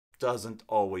doesn't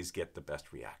always get the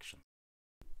best reaction.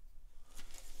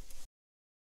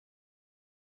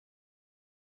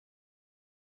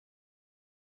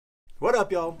 What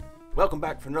up, y'all? Welcome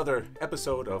back for another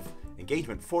episode of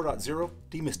Engagement 4.0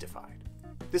 Demystified.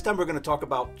 This time we're going to talk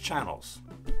about channels.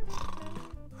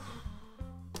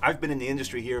 I've been in the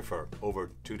industry here for over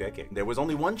 2 decades. There was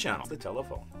only one channel, the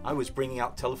telephone. I was bringing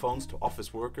out telephones to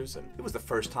office workers, and it was the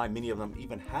first time many of them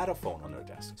even had a phone on their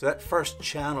desk. So that first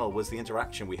channel was the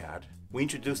interaction we had. We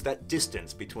introduced that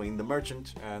distance between the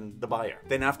merchant and the buyer.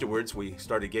 Then afterwards, we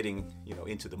started getting,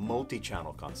 into the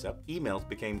multi-channel concept. Emails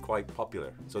became quite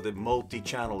popular. So the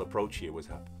multi-channel approach here was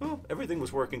happening. Well, everything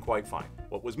was working quite fine.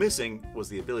 What was missing was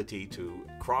the ability to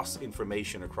cross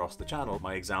information across the channel.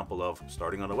 My example of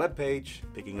starting on a web page,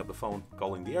 picking up the phone,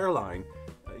 calling the airline,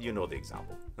 you know the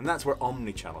example. And that's where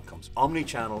Omni-channel comes.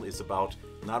 Omni-channel is about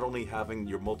not only having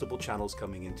your multiple channels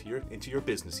coming into your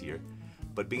business here,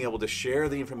 but being able to share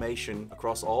the information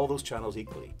across all those channels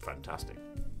equally. Fantastic.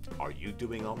 Are you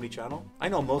doing omni-channel? I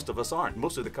know most of us aren't.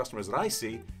 Most of the customers that I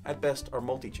see, at best, are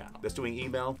multi-channel. They're doing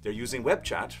email, they're using web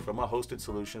chat from a hosted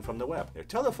solution from the web. Their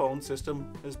telephone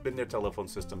system has been their telephone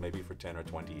system maybe for 10 or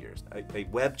 20 years. A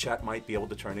web chat might be able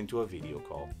to turn into a video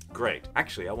call. Great.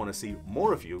 Actually, I want to see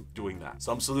more of you doing that.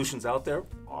 Some solutions out there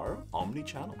are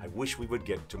omni-channel. I wish we would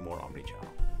get to more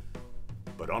omni-channel.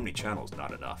 But omni-channel is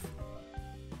not enough.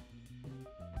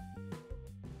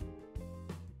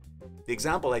 The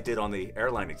example I did on the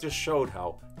airline, it just showed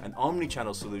how an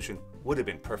omni-channel solution would have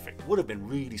been perfect, would have been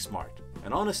really smart.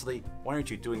 And honestly, why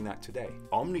aren't you doing that today?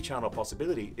 Omni-channel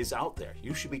possibility is out there.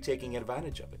 You should be taking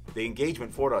advantage of it. The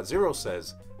Engagement 4.0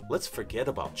 says, let's forget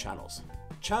about channels.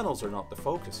 Channels are not the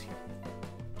focus here.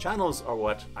 Channels are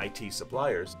what IT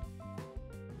suppliers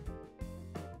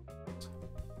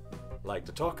like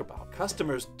to talk about.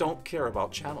 Customers don't care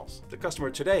about channels. The customer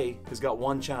today has got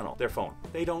one channel, their phone.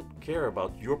 They don't care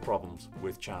about your problems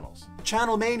with channels.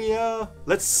 Channel mania!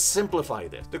 Let's simplify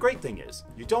this. The great thing is,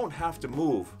 you don't have to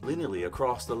move linearly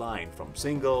across the line from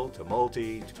single to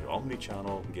multi to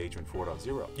omni-channel Engagement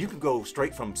 4.0. You can go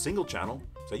straight from single channel.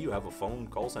 Say you have a phone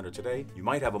call center today. You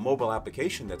might have a mobile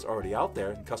application that's already out there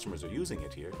and customers are using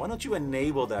it here. Why don't you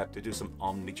enable that to do some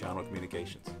omni-channel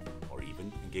communications? Or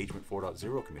even Engagement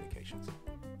 4.0 communications.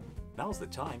 Now's the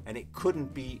time, and it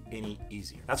couldn't be any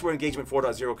easier. That's where Engagement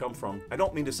 4.0 come from. I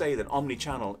don't mean to say that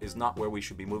omni-channel is not where we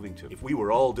should be moving to. If we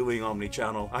were all doing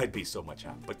omni-channel, I'd be so much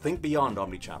happier. But think beyond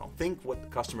omni-channel. Think what the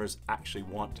customers actually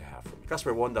want to have from you.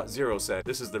 Customer 1.0 said,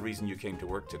 this is the reason you came to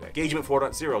work today. Engagement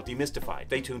 4.0, demystified.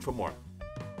 Stay tuned for more.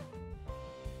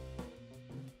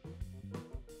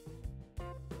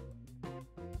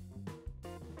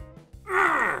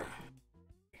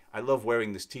 I love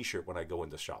wearing this t-shirt when I go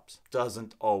into shops.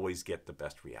 Doesn't always get the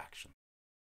best reaction.